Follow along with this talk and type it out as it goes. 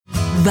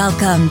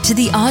Welcome to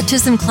the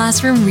Autism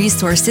Classroom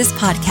Resources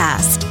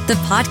Podcast, the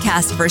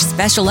podcast for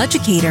special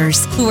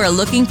educators who are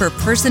looking for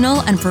personal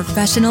and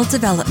professional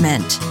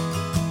development.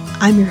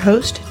 I'm your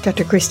host,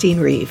 Dr. Christine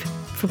Reeve.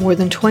 For more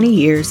than 20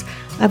 years,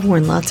 I've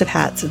worn lots of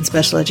hats in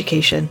special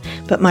education,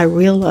 but my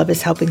real love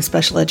is helping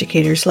special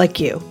educators like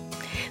you.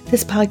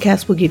 This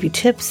podcast will give you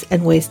tips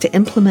and ways to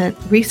implement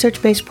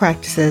research-based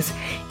practices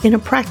in a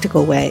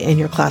practical way in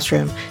your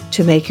classroom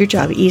to make your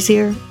job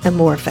easier and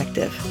more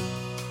effective.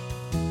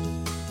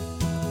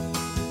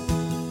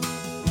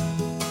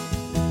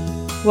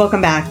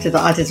 Welcome back to the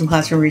Autism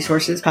Classroom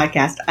Resources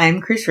Podcast.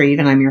 I'm Chris Reeve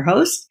and I'm your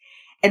host.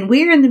 And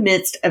we're in the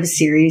midst of a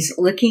series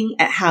looking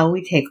at how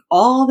we take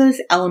all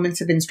those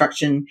elements of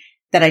instruction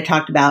that I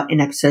talked about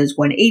in episodes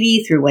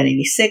 180 through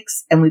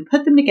 186, and we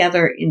put them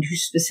together into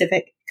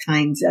specific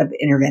kinds of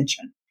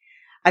intervention.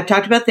 I've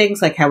talked about things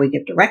like how we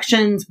give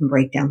directions and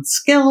break down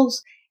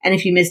skills. And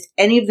if you missed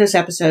any of those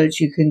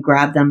episodes, you can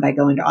grab them by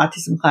going to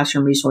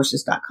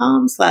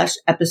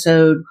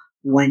autismclassroomresources.com/episode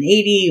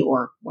 180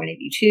 or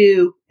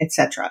 182,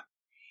 etc.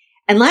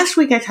 And last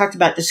week I talked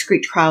about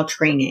discrete trial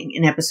training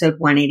in episode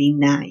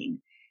 189.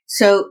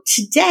 So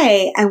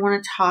today I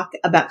want to talk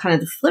about kind of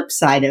the flip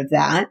side of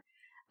that,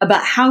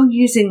 about how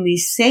using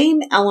these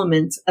same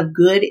elements of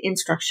good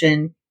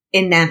instruction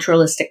in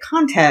naturalistic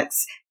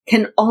contexts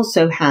can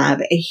also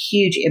have a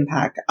huge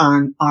impact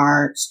on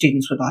our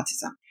students with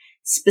autism.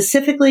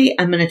 Specifically,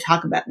 I'm going to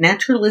talk about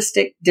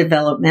naturalistic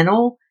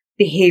developmental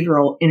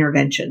behavioral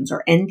interventions,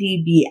 or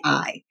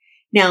NDBI.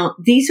 Now,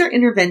 these are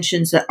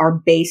interventions that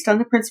are based on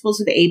the principles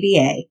of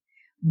ABA,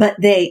 but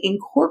they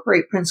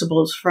incorporate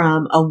principles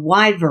from a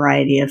wide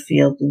variety of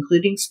fields,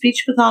 including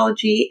speech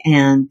pathology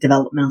and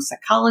developmental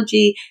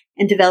psychology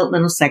and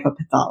developmental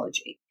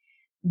psychopathology.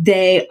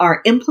 They are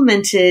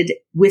implemented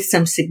with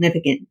some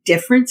significant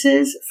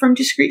differences from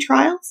discrete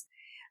trials,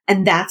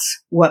 and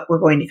that's what we're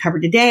going to cover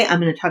today.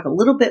 I'm going to talk a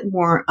little bit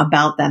more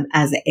about them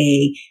as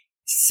a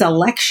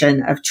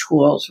selection of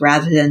tools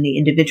rather than the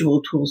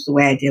individual tools the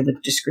way I did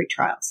with discrete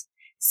trials.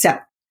 So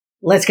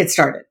let's get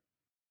started.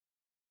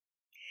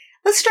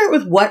 Let's start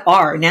with what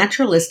are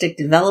naturalistic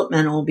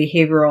developmental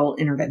behavioral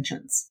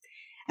interventions.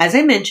 As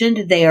I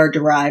mentioned, they are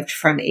derived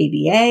from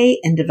ABA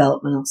and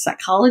developmental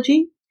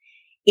psychology.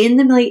 In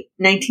the late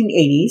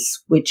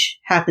 1980s, which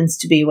happens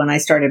to be when I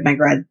started my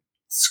grad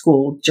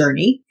school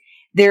journey,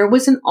 there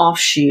was an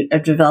offshoot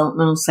of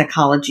developmental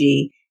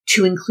psychology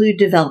to include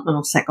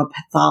developmental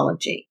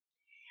psychopathology.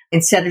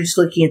 Instead of just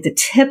looking at the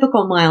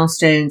typical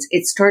milestones,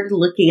 it started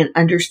looking at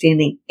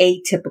understanding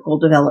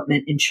atypical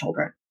development in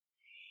children.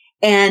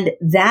 And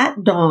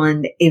that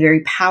dawned a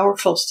very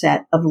powerful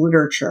set of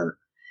literature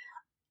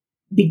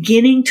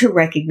beginning to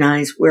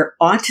recognize where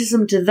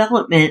autism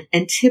development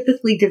and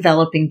typically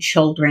developing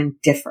children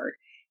differed.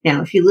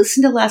 Now, if you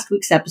listened to last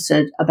week's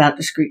episode about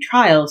discrete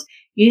trials,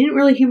 you didn't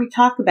really hear me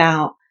talk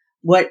about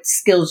what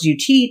skills you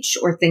teach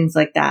or things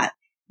like that.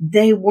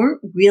 They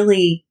weren't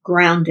really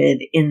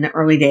grounded in the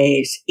early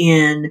days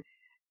in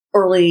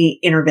early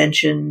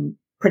intervention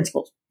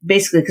principles,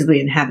 basically because we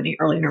didn't have any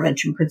early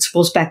intervention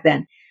principles back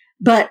then,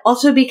 but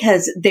also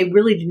because they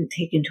really didn't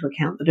take into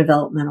account the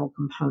developmental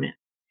component.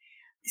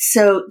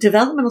 So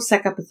developmental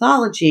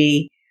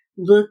psychopathology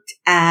looked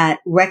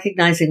at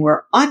recognizing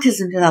where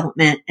autism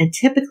development and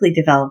typically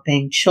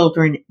developing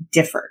children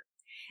differed.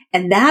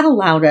 And that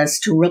allowed us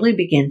to really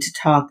begin to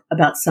talk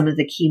about some of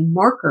the key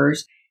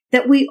markers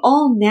that we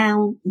all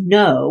now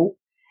know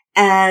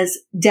as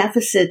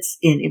deficits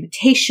in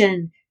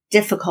imitation,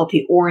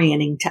 difficulty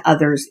orienting to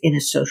others in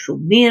a social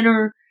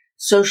manner,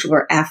 social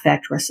or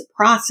affect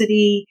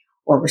reciprocity,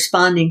 or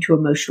responding to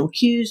emotional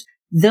cues.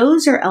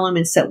 Those are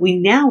elements that we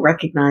now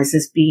recognize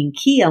as being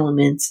key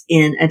elements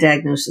in a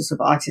diagnosis of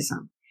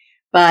autism.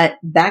 But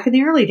back in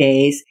the early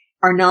days,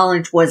 our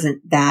knowledge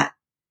wasn't that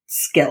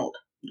skilled.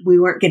 We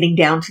weren't getting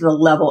down to the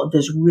level of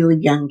those really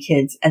young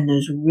kids and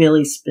those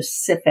really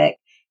specific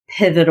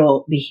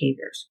pivotal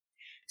behaviors.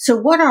 So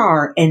what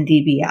are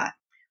NDBI?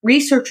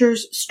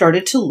 Researchers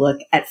started to look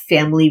at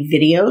family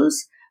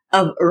videos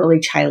of early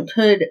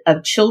childhood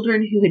of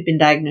children who had been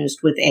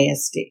diagnosed with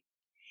ASD.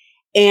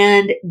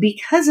 And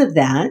because of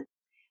that,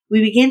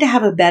 we began to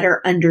have a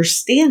better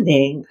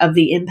understanding of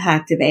the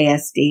impact of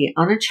ASD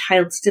on a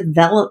child's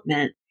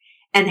development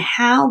and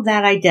how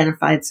that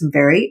identified some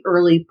very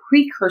early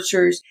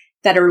precursors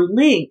that are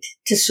linked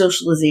to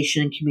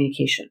socialization and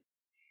communication.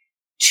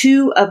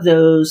 Two of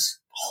those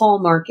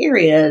hallmark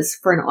areas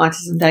for an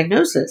autism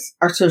diagnosis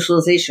are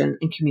socialization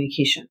and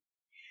communication.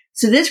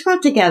 So this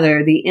brought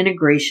together the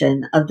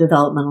integration of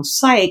developmental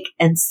psych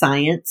and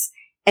science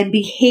and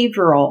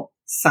behavioral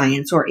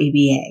science, or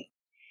ABA.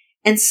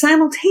 And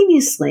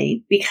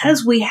simultaneously,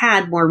 because we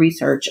had more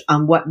research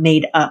on what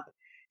made up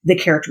the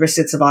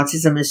characteristics of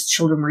autism as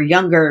children were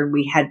younger and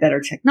we had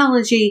better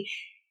technology,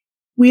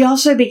 we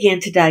also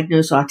began to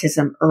diagnose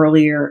autism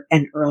earlier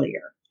and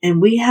earlier. And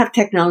we have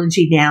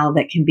technology now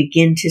that can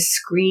begin to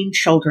screen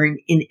children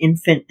in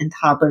infant and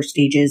toddler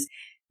stages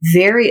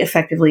very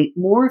effectively,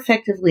 more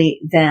effectively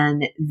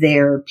than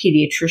their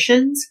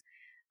pediatricians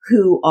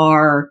who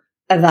are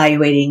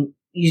evaluating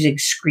using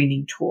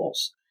screening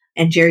tools.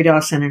 And Jerry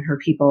Dawson and her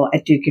people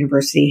at Duke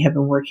University have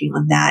been working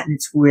on that, and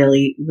it's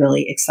really,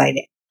 really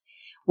exciting.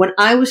 When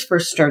I was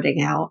first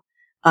starting out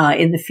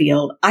in the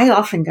field, I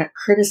often got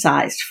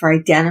criticized for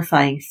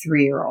identifying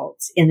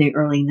 3-year-olds in the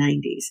early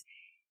 90s.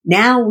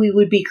 Now we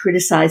would be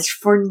criticized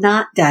for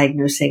not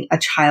diagnosing a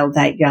child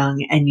that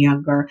young and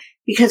younger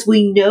because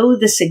we know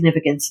the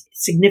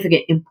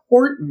significant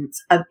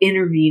importance of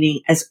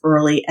intervening as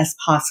early as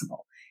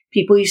possible.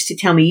 People used to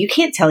tell me, you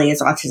can't tell he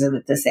has autism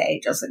at this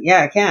age. I said,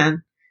 yeah, I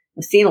can.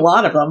 I've seen a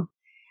lot of them.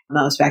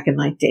 That was back in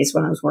my days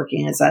when I was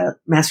working as a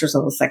master's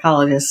level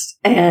psychologist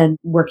and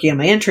working on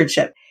my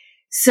internship.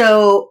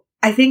 So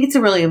I think it's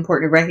really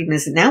important to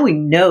recognize that now we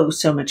know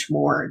so much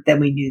more than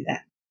we knew then.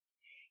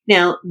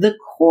 Now, the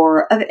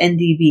core of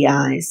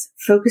NDBIs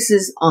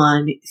focuses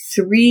on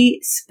 3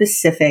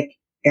 specific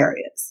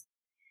areas.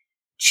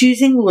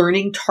 Choosing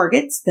learning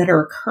targets that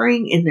are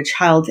occurring in the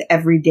child's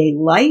everyday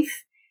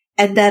life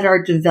and that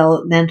are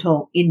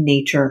developmental in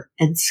nature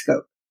and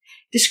scope.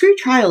 Discrete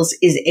trials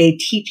is a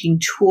teaching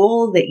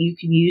tool that you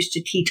can use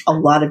to teach a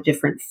lot of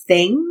different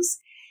things.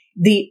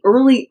 The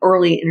early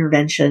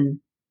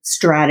intervention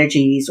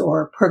strategies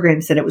or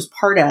programs that it was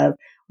part of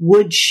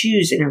would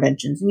choose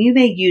interventions. And you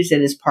may use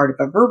it as part of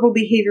a verbal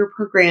behavior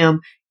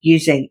program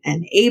using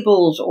an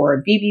ABLS or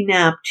a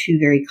BB-MAP, 2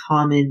 very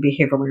common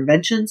behavioral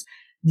interventions.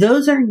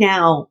 Those are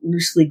now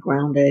loosely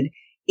grounded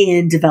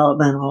in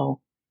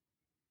developmental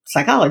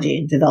psychology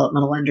and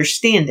developmental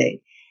understanding.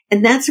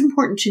 And that's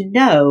important to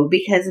know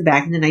because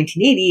back in the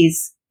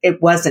 1980s,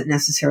 it wasn't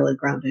necessarily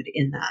grounded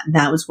in that. And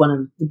that was one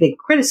of the big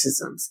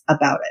criticisms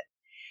about it.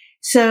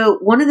 So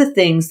one of the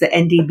things that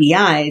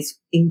NDBIs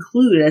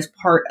include as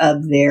part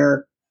of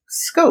their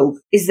scope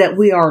is that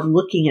we are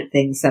looking at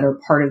things that are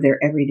part of their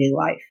everyday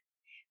life,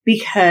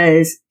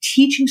 because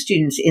teaching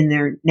students in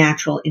their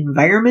natural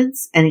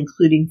environments and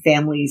including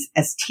families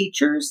as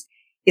teachers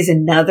is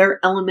another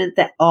element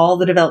that all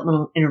the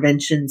developmental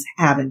interventions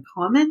have in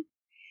common.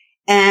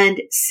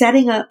 And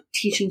setting up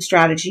teaching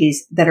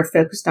strategies that are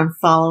focused on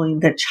following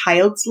the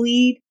child's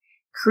lead,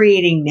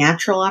 creating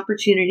natural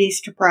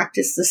opportunities to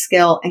practice the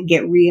skill and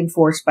get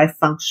reinforced by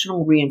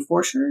functional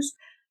reinforcers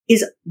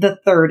is the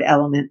third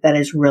element that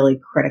is really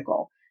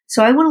critical.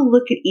 So I want to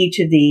look at each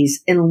of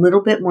these in a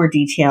little bit more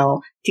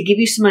detail to give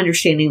you some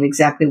understanding of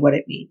exactly what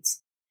it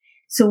means.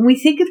 So when we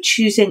think of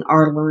choosing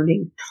our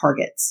learning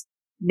targets,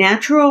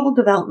 natural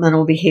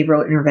developmental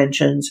behavioral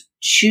interventions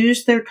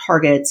choose their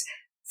targets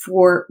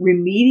for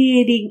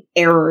remediating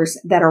errors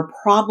that are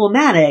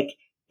problematic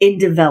in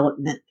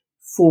development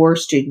for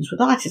students with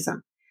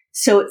autism.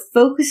 So it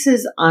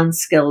focuses on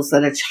skills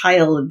that a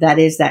child, that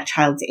is that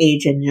child's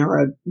age and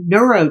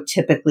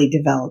neurotypically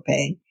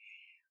developing,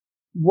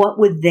 what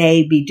would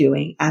they be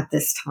doing at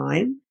this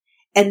time?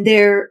 And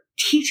they're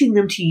teaching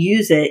them to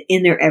use it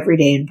in their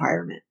everyday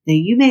environment. Now,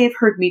 you may have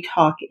heard me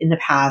talk in the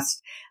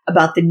past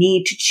about the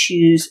need to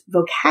choose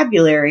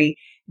vocabulary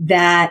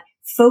that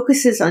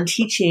focuses on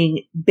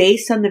teaching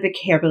based on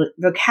the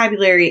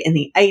vocabulary and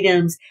the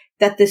items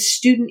that the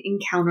student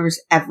encounters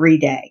every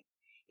day.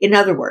 In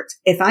other words,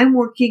 if I'm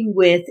working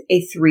with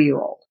a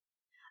 3-year-old,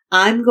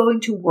 I'm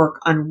going to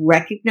work on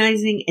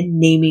recognizing and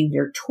naming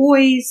their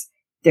toys,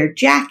 their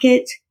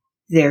jacket,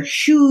 their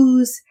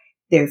shoes,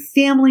 their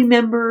family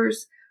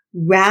members,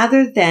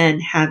 rather than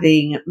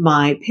having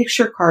my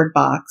picture card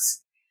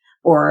box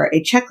or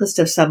a checklist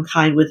of some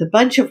kind with a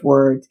bunch of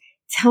words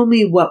tell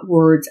me what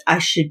words I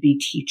should be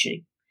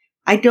teaching.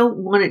 I don't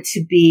want it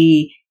to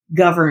be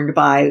governed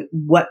by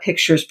what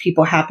pictures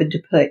people happen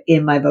to put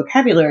in my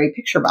vocabulary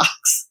picture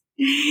box.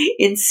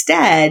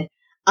 Instead,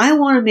 I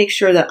want to make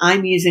sure that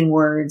I'm using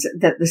words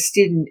that the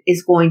student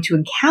is going to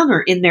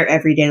encounter in their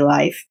everyday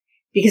life,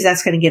 because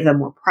that's going to give them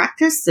more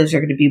practice. Those are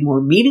going to be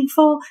more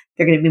meaningful.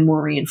 They're going to be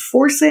more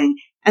reinforcing,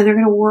 and they're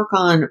going to work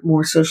on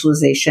more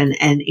socialization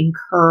and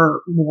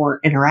incur more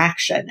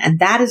interaction. And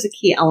that is a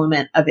key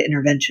element of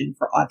intervention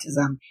for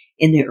autism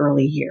in the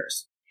early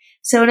years.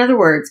 So in other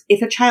words,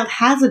 if a child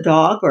has a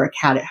dog or a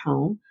cat at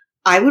home,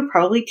 I would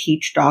probably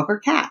teach dog or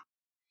cat.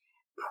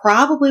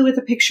 Probably with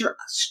a picture,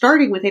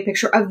 starting with a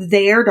picture of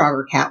their dog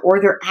or cat or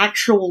their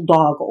actual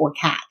dog or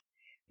cat,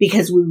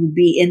 because we would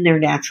be in their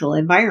natural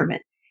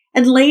environment.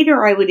 And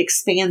later I would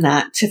expand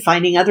that to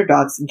finding other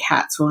dogs and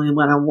cats when we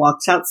went on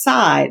walks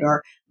outside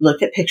or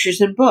looked at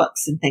pictures in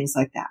books and things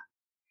like that.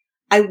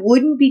 I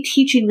wouldn't be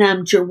teaching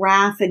them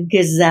giraffe and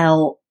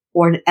gazelle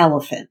or an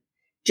elephant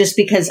just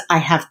because I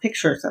have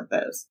pictures of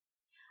those.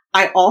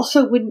 I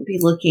also wouldn't be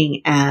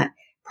looking at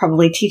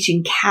probably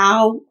teaching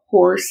cow,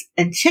 horse,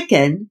 and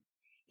chicken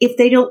if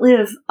they don't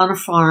live on a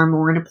farm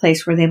or in a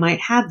place where they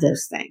might have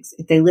those things.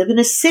 If they live in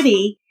a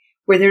city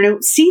where they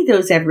don't see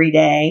those every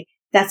day,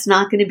 that's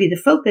not going to be the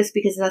focus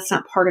because that's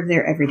not part of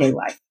their everyday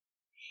life.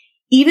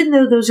 Even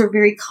though those are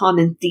very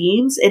common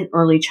themes in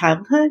early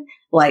childhood,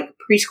 like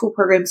preschool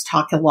programs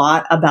talk a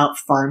lot about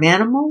farm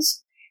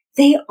animals,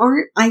 they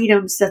aren't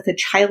items that the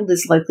child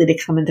is likely to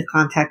come into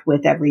contact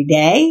with every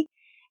day.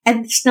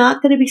 And it's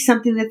not going to be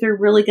something that they're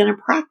really going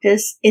to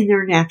practice in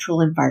their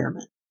natural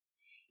environment.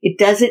 It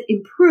doesn't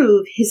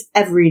improve his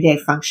everyday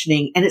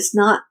functioning, and it's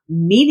not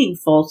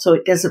meaningful, so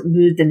it doesn't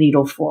move the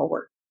needle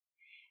forward.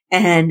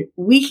 And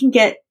we can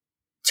get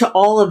to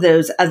all of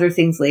those other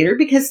things later,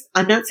 because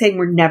I'm not saying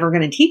we're never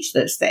going to teach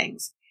those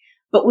things,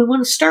 but we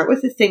want to start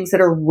with the things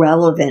that are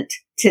relevant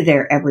to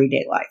their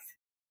everyday life.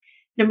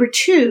 Number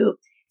 2,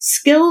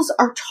 skills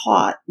are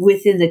taught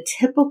within the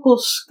typical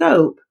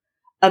scope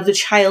of the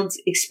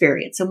child's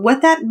experience. And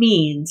what that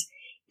means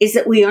is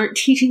that we aren't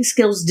teaching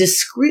skills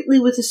discretely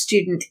with a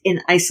student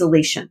in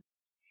isolation.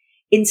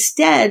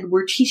 Instead,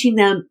 we're teaching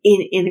them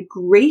in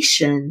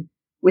integration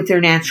with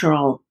their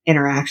natural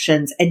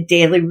interactions and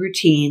daily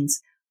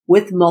routines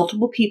with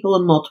multiple people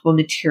and multiple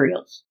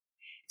materials.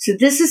 So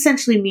this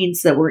essentially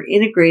means that we're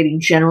integrating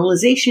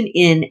generalization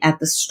in at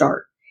the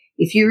start.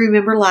 If you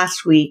remember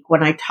last week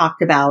when I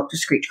talked about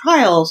discrete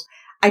trials,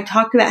 I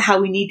talked about how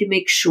we need to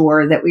make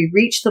sure that we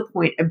reach the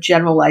point of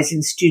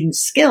generalizing students'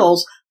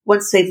 skills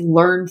once they've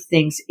learned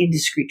things in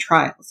discrete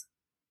trials.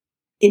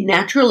 In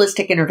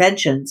naturalistic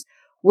interventions,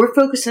 we're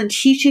focused on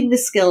teaching the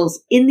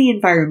skills in the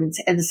environments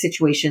and the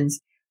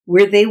situations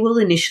where they will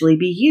initially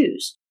be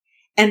used.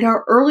 And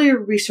our earlier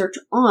research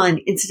on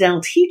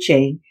incidental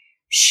teaching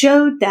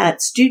showed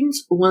that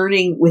students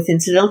learning with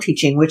incidental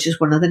teaching, which is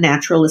one of the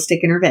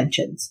naturalistic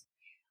interventions,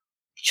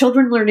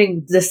 children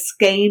learning the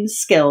same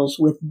skills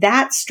with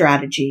that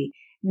strategy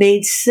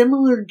made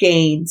similar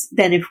gains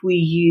than if we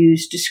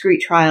used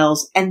discrete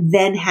trials and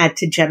then had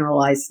to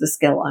generalize the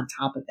skill on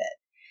top of it.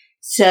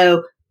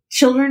 So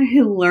children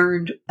who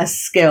learned a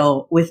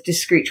skill with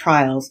discrete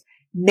trials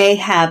may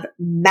have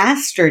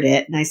mastered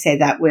it, and I say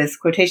that with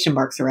quotation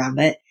marks around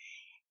it,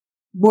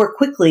 more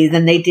quickly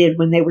than they did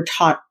when they were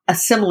taught a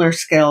similar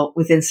skill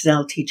with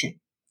incidental teaching.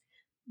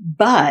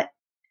 But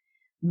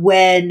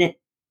when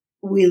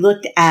we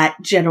looked at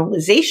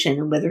generalization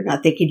and whether or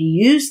not they could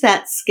use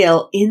that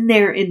skill in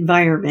their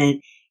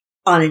environment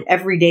on an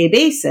everyday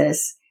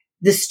basis,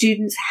 the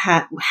students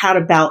had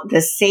about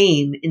the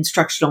same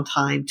instructional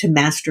time to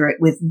master it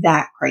with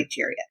that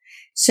criteria.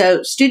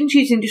 So students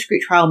using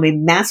discrete trial may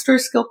master a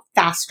skill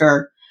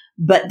faster,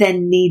 but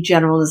then need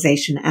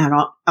generalization add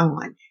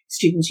on.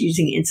 Students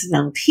using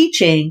incidental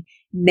teaching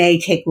may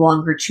take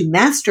longer to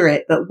master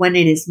it, but when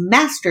it is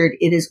mastered,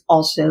 it is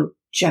also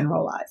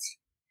generalized.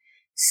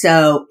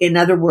 So in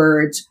other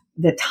words,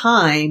 the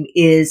time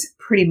is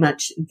pretty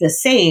much the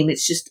same.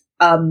 It's just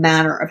a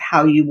matter of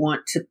how you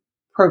want to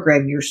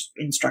program your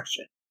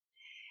instruction.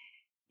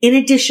 In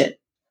addition,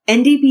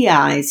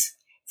 NDBIs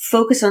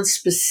focus on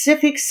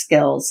specific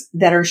skills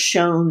that are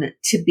shown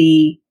to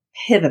be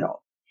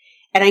pivotal.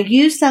 And I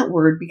use that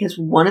word because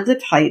one of the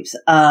types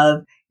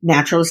of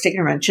naturalistic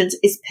interventions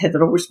is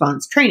pivotal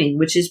response training,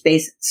 which is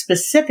based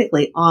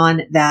specifically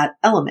on that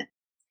element.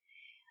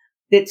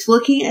 It's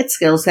looking at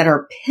skills that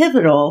are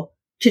pivotal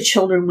to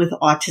children with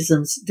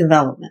autism's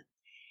development.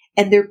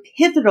 And they're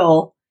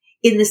pivotal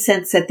in the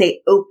sense that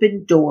they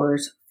open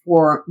doors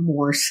for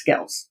more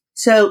skills.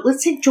 So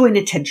let's take joint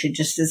attention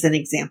just as an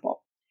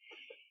example.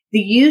 The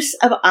use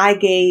of eye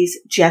gaze,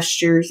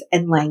 gestures,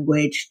 and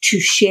language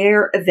to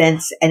share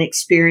events and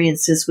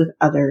experiences with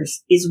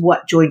others is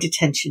what joint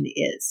attention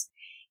is.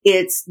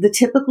 It's the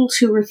typical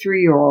 2 or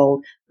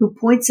 3-year-old who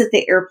points at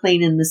the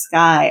airplane in the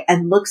sky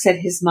and looks at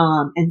his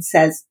mom and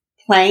says,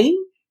 "Plane,"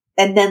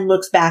 and then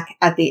looks back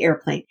at the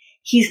airplane.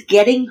 He's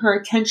getting her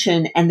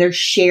attention and they're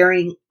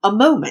sharing a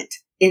moment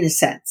in a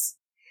sense.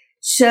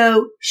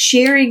 So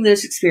sharing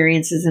those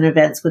experiences and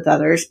events with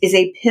others is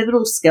a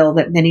pivotal skill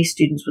that many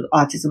students with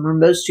autism, or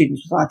most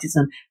students with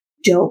autism,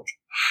 don't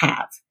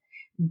have.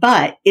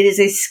 But it is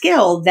a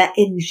skill that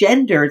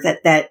engenders,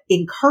 that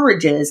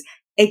encourages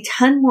a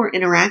ton more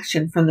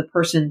interaction from the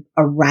person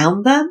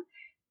around them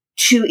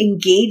to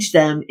engage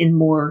them in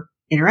more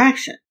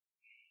interaction.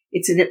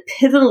 It's a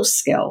pivotal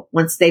skill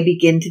once they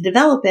begin to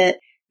develop it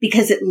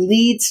because it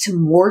leads to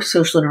more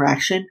social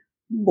interaction,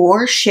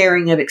 more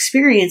sharing of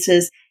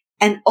experiences,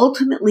 and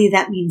ultimately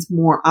that means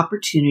more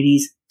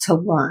opportunities to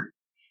learn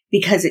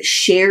because it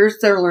shares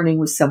their learning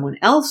with someone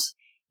else.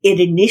 It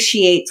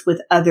initiates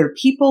with other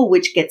people,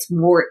 which gets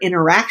more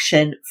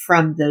interaction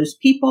from those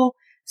people.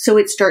 So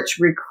it starts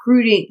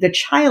the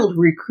child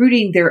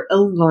recruiting their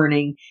own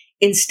learning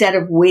instead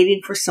of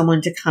waiting for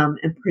someone to come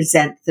and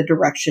present the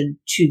direction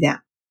to them.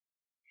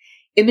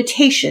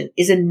 Imitation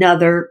is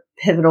another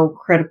pivotal,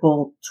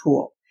 critical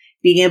tool.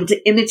 Being able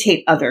to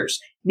imitate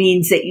others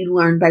means that you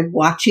learn by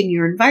watching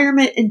your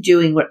environment and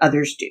doing what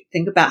others do.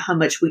 Think about how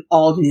much we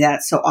all do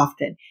that so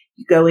often.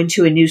 You go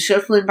into a new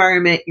social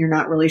environment, you're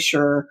not really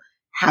sure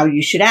how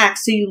you should act,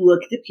 so you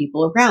look at the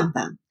people around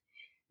them.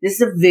 This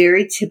is a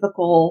very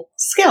typical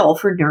skill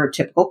for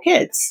neurotypical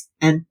kids.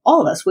 And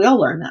all of us, we all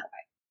learn that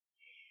way.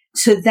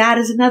 So that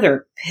is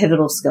another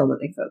pivotal skill that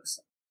they focus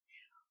on.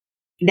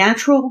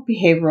 Natural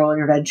behavioral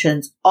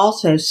interventions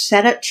also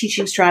set up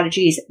teaching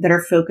strategies that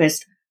are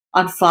focused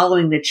on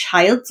following the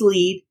child's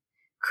lead,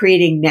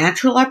 creating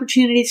natural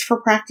opportunities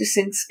for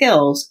practicing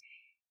skills,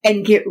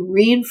 and get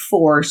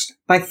reinforced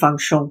by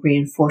functional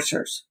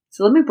reinforcers.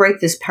 So let me break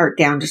this part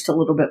down just a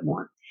little bit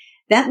more.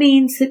 That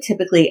means that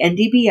typically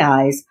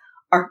NDBIs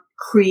are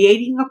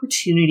creating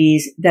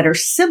opportunities that are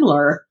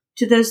similar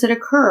to those that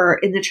occur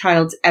in the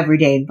child's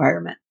everyday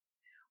environment.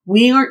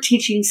 We aren't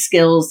teaching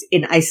skills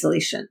in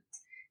isolation.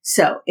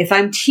 So if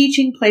I'm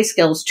teaching play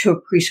skills to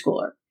a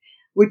preschooler,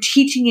 we're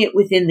teaching it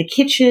within the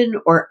kitchen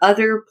or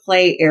other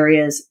play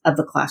areas of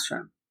the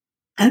classroom.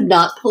 I'm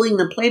not pulling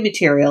the play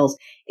materials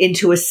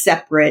into a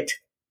separate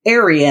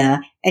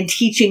area and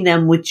teaching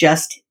them with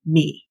just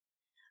me.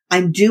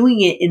 I'm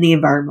doing it in the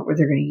environment where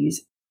they're going to use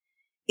it.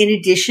 In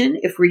addition,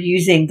 if we're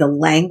using the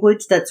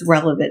language that's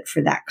relevant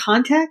for that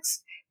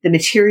context, the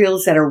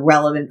materials that are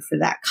relevant for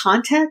that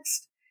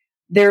context,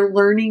 they're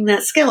learning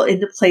that skill in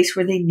the place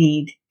where they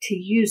need to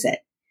use it.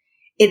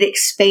 It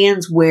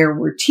expands where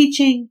we're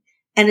teaching.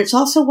 And it's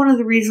also one of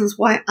the reasons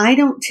why I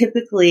don't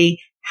typically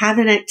have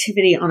an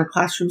activity on a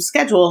classroom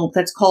schedule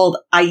that's called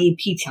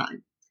IEP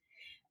time.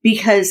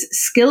 Because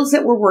skills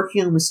that we're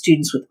working on with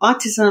students with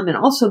autism and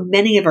also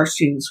many of our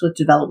students with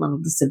developmental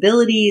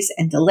disabilities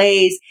and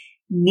delays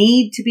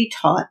need to be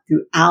taught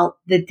throughout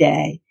the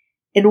day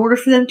in order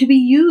for them to be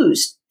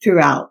used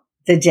throughout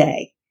the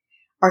day.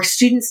 Our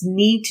students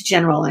need to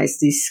generalize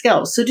these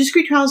skills. So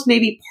discrete trials may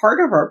be part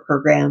of our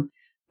program,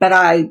 but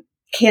I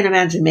can't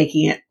imagine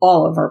making it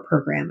all of our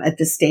program at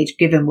this stage,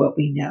 given what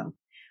we know.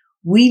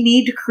 We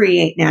need to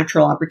create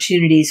natural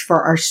opportunities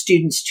for our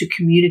students to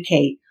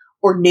communicate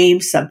or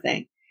name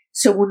something.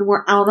 So when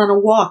we're out on a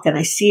walk and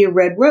I see a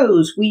red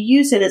rose, we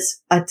use it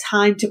as a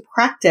time to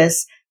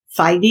practice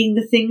finding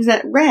the things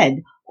that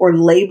red or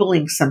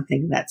labeling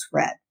something that's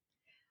red.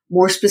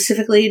 More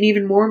specifically, and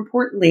even more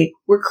importantly,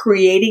 we're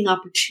creating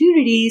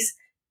opportunities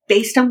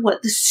based on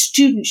what the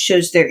student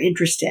shows their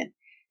interest in.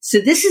 So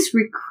this is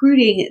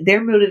recruiting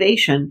their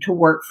motivation to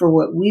work for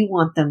what we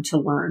want them to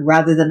learn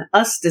rather than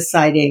us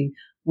deciding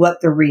what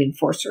the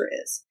reinforcer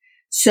is.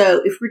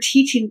 So if we're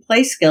teaching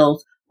play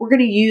skills, we're going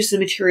to use the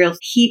materials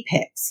he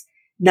picks,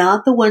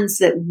 not the ones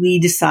that we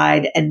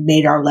decide and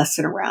made our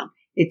lesson around.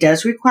 It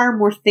does require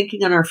more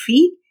thinking on our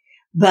feet,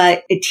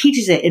 but it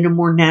teaches it in a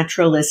more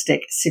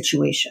naturalistic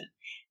situation.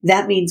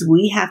 That means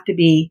we have to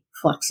be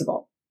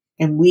flexible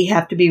and we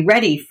have to be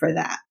ready for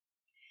that.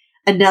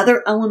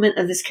 Another element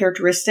of this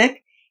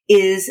characteristic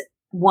is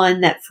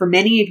one that for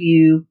many of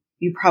you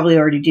probably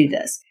already do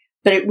this,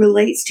 but it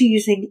relates to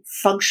using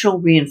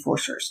functional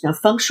reinforcers. Now,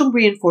 functional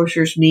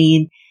reinforcers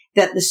mean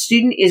that the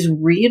student is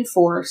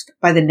reinforced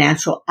by the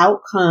natural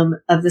outcome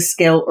of the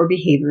skill or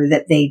behavior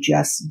that they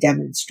just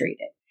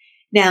demonstrated.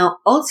 Now,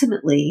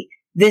 ultimately,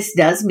 this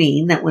does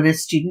mean that when a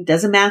student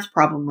does a math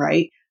problem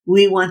right,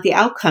 we want the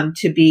outcome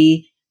to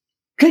be,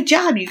 good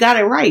job, you got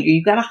it right, or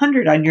you got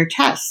 100 on your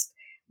test.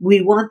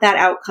 We want that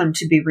outcome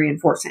to be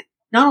reinforcing.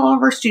 Not all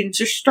of our students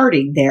are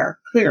starting there,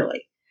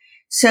 clearly.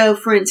 So,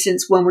 for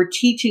instance, when we're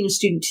teaching a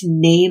student to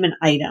name an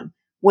item,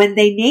 when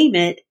they name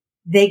it,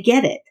 they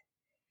get it.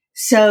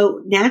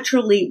 So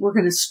naturally, we're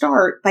going to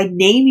start by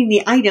naming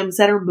the items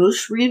that are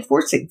most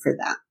reinforcing for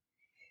them.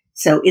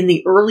 So in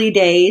the early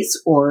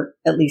days, or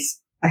at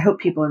least I hope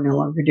people are no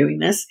longer doing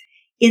this,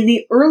 in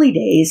the early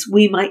days,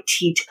 we might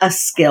teach a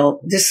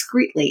skill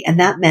discreetly. And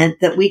that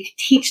meant that we could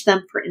teach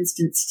them, for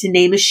instance, to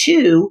name a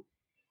shoe,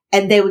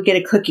 and they would get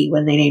a cookie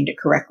when they named it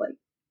correctly.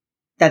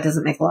 That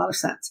doesn't make a lot of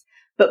sense.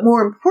 But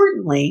more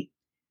importantly,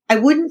 I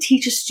wouldn't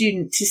teach a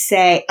student to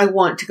say, I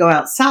want to go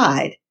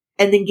outside,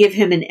 and then give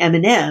him an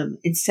M&M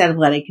instead of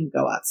letting him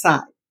go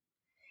outside.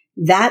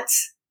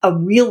 That's a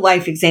real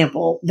life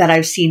example that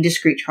I've seen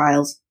discrete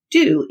trials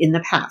do in the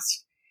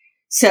past.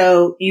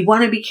 So you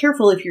want to be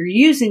careful if you're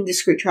using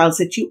discrete trials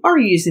that you are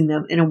using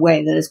them in a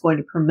way that is going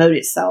to promote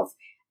itself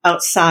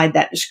outside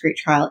that discrete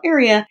trial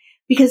area,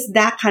 because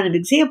that kind of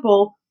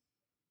example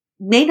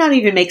may not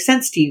even make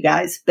sense to you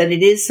guys, but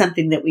it is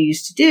something that we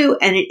used to do,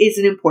 and it is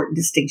an important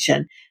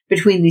distinction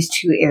between these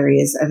two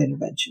areas of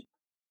intervention.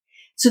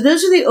 So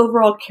those are the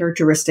overall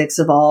characteristics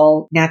of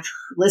all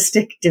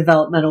naturalistic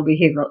developmental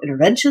behavioral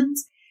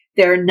interventions.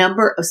 There are a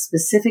number of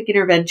specific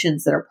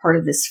interventions that are part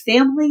of this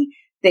family.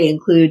 They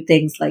include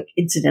things like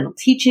incidental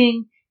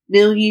teaching,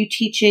 milieu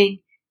teaching,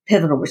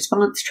 pivotal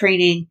response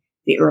training,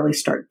 the Early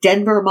Start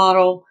Denver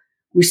model,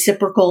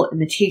 reciprocal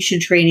imitation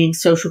training,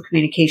 social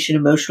communication,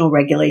 emotional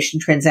regulation,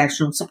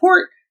 transactional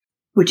support,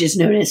 which is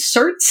known as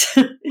CERTS,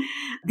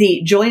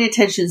 the joint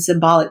attention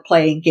symbolic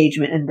play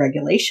engagement and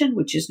regulation,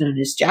 which is known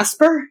as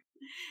JASPER.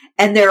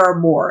 And there are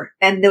more.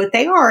 And what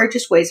they are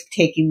just ways of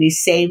taking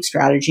these same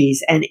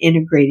strategies and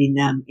integrating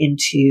them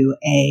into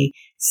a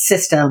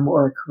system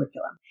or a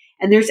curriculum.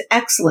 And there's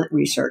excellent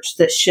research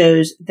that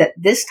shows that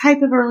this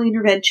type of early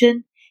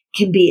intervention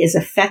can be as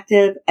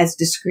effective as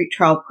discrete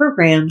trial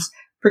programs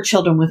for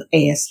children with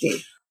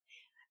ASD.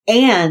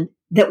 And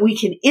that we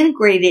can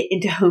integrate it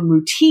into home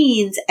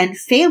routines and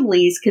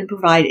families can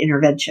provide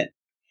intervention,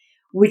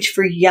 which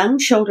for young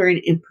children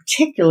in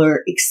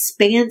particular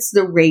expands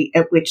the rate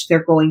at which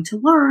they're going to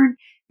learn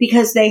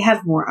because they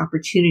have more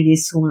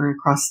opportunities to learn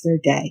across their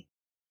day.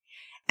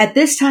 At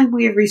this time,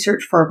 we have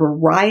researched for a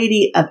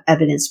variety of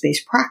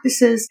evidence-based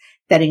practices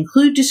that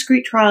include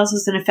discrete trials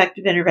as an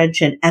effective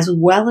intervention, as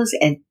well as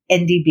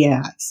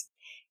NDBIs.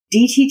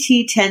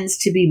 DTT tends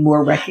to be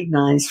more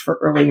recognized for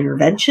early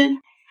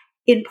intervention,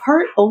 in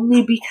part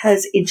only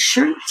because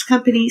insurance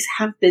companies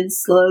have been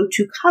slow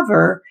to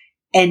cover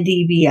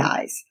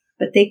NDBIs,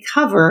 but they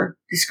cover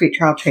discrete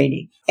trial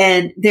training.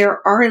 And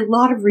there are a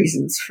lot of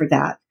reasons for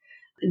that,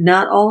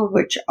 not all of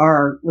which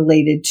are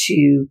related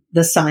to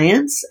the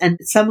science and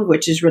some of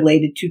which is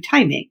related to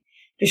timing.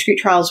 Discrete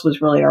trials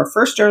was really our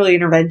first early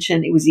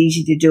intervention. It was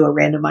easy to do a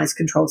randomized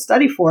controlled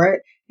study for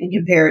it and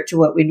compare it to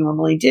what we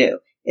normally do.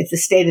 If the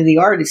state of the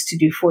art is to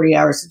do 40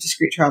 hours of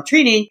discrete trial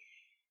training,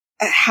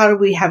 how do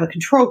we have a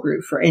control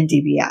group for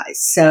NDBIs?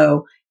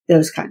 So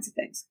those kinds of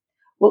things.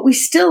 What we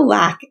still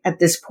lack at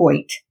this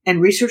point,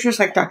 and researchers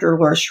like Dr.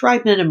 Laura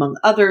Schreibman, among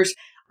others,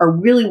 are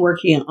really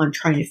working on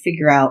trying to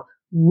figure out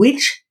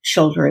which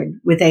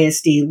children with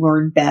ASD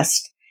learn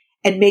best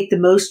and make the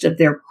most of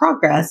their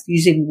progress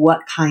using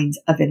what kinds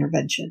of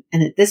intervention.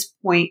 And at this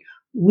point,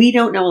 we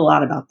don't know a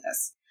lot about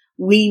this.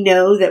 We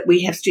know that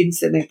we have students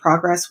that make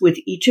progress with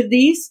each of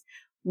these.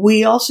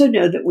 We also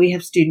know that we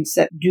have students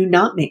that do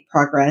not make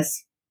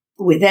progress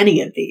with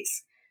any of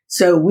these.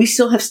 So we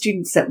still have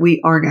students that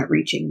we are not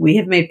reaching. We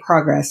have made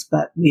progress,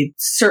 but we've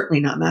certainly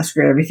not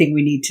mastered everything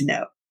we need to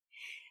know.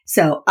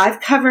 So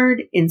I've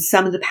covered in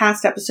some of the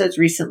past episodes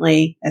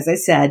recently, as I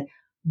said,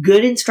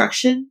 good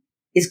instruction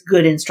is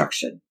good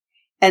instruction.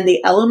 And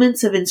the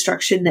elements of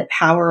instruction that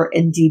power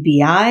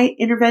NDBI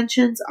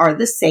interventions are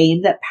the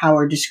same that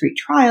power discrete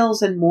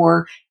trials and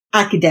more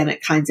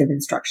academic kinds of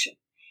instruction.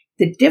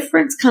 The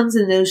difference comes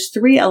in those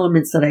three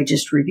elements that I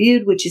just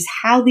reviewed, which is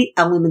how the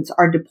elements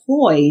are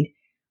deployed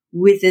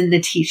within the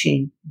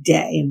teaching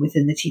day and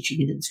within the teaching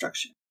and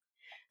instruction.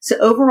 So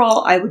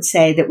overall, I would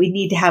say that we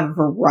need to have a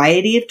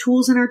variety of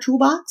tools in our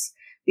toolbox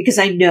because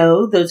I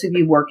know those of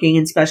you working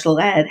in special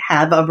ed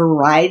have a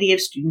variety of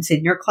students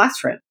in your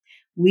classroom.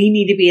 We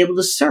need to be able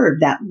to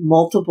serve that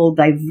multiple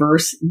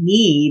diverse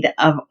need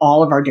of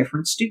all of our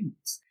different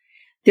students.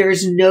 There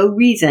is no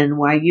reason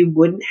why you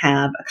wouldn't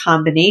have a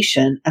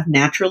combination of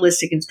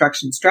naturalistic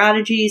instruction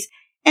strategies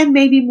and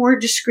maybe more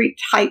discrete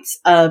types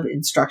of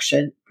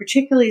instruction,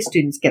 particularly as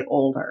students get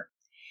older.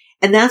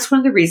 And that's one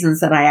of the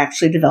reasons that I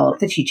actually developed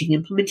the teaching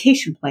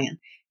implementation plan,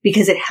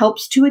 because it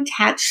helps to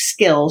attach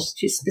skills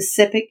to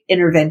specific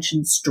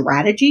intervention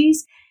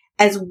strategies,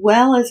 as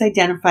well as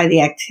identify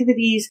the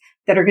activities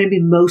that are going to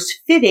be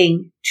most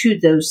fitting to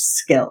those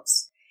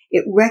skills.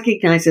 It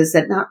recognizes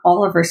that not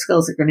all of our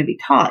skills are going to be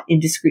taught in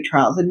discrete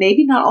trials, and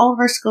maybe not all of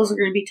our skills are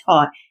going to be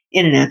taught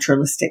in a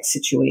naturalistic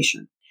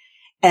situation.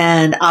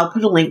 And I'll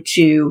put a link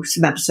to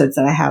some episodes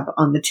that I have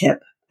on the tip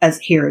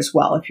here as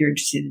well, if you're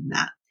interested in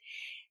that.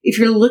 If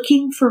you're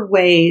looking for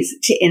ways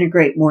to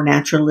integrate more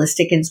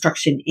naturalistic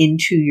instruction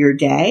into your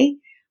day,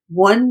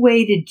 one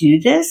way to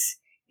do this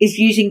is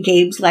using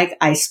games like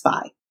I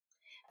Spy.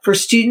 For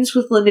students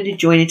with limited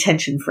joint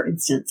attention, for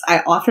instance,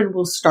 I often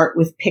will start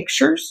with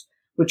pictures,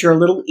 which are a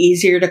little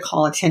easier to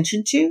call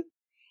attention to,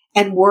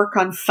 and work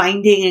on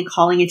finding and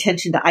calling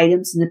attention to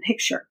items in the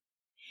picture.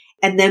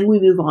 And then we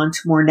move on to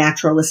more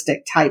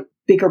naturalistic type,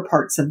 bigger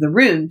parts of the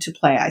room to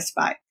play I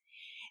Spy.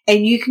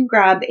 And you can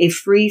grab a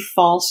free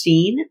fall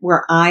scene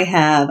where I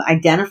have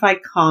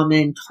identified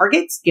common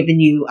targets, given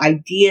you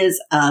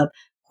ideas of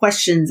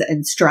questions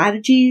and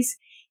strategies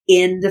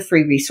in the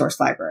free resource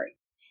library.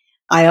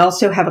 I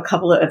also have a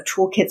couple of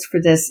toolkits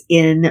for this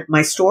in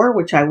my store,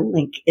 which I will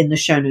link in the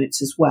show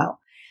notes as well.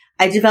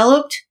 I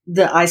developed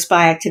the I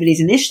Spy activities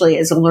initially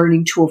as a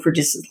learning tool for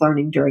distance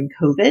learning during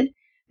COVID,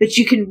 but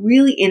you can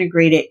really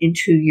integrate it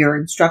into your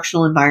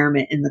instructional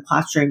environment in the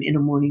classroom in a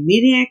morning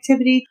meeting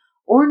activity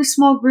or in a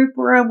small group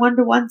or a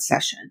one-to-one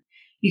session.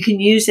 You can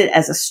use it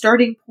as a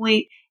starting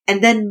point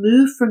and then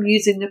move from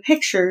using the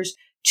pictures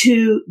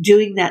to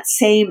doing that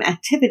same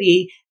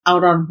activity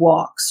out on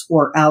walks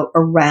or out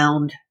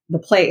around the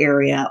play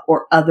area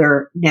or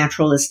other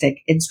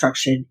naturalistic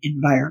instruction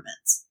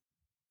environments.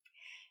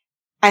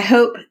 I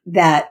hope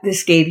that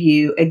this gave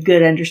you a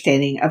good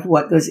understanding of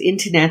what goes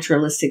into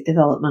naturalistic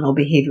developmental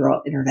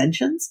behavioral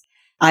interventions.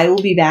 I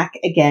will be back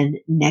again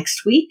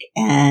next week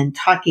and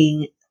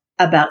talking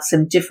about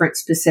some different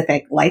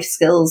specific life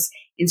skills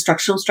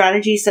instructional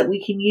strategies that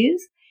we can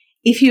use.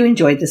 If you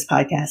enjoyed this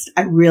podcast,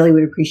 I really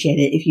would appreciate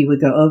it if you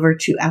would go over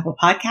to Apple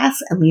Podcasts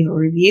and leave a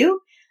review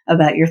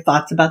about your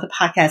thoughts about the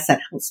podcast. That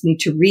helps me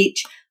to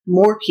reach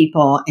more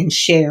people and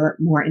share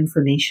more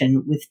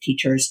information with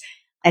teachers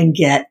and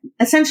get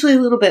essentially a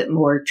little bit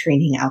more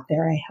training out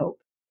there, I hope.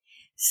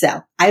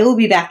 So I will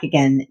be back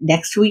again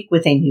next week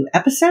with a new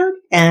episode,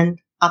 and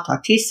I'll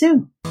talk to you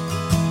soon.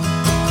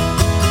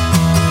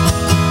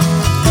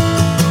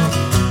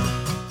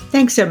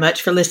 Thanks so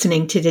much for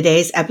listening to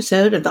today's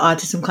episode of the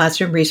Autism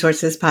Classroom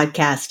Resources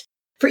Podcast.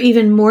 For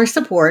even more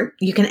support,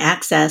 you can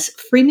access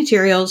free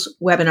materials,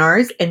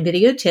 webinars, and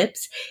video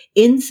tips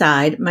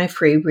inside my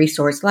free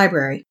resource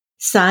library.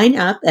 Sign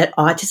up at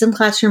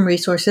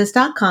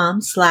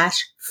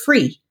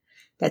autismclassroomresources.com/free.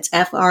 That's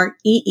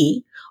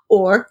FREE,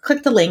 or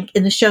click the link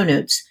in the show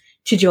notes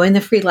to join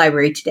the free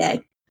library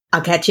today.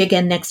 I'll catch you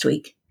again next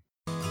week.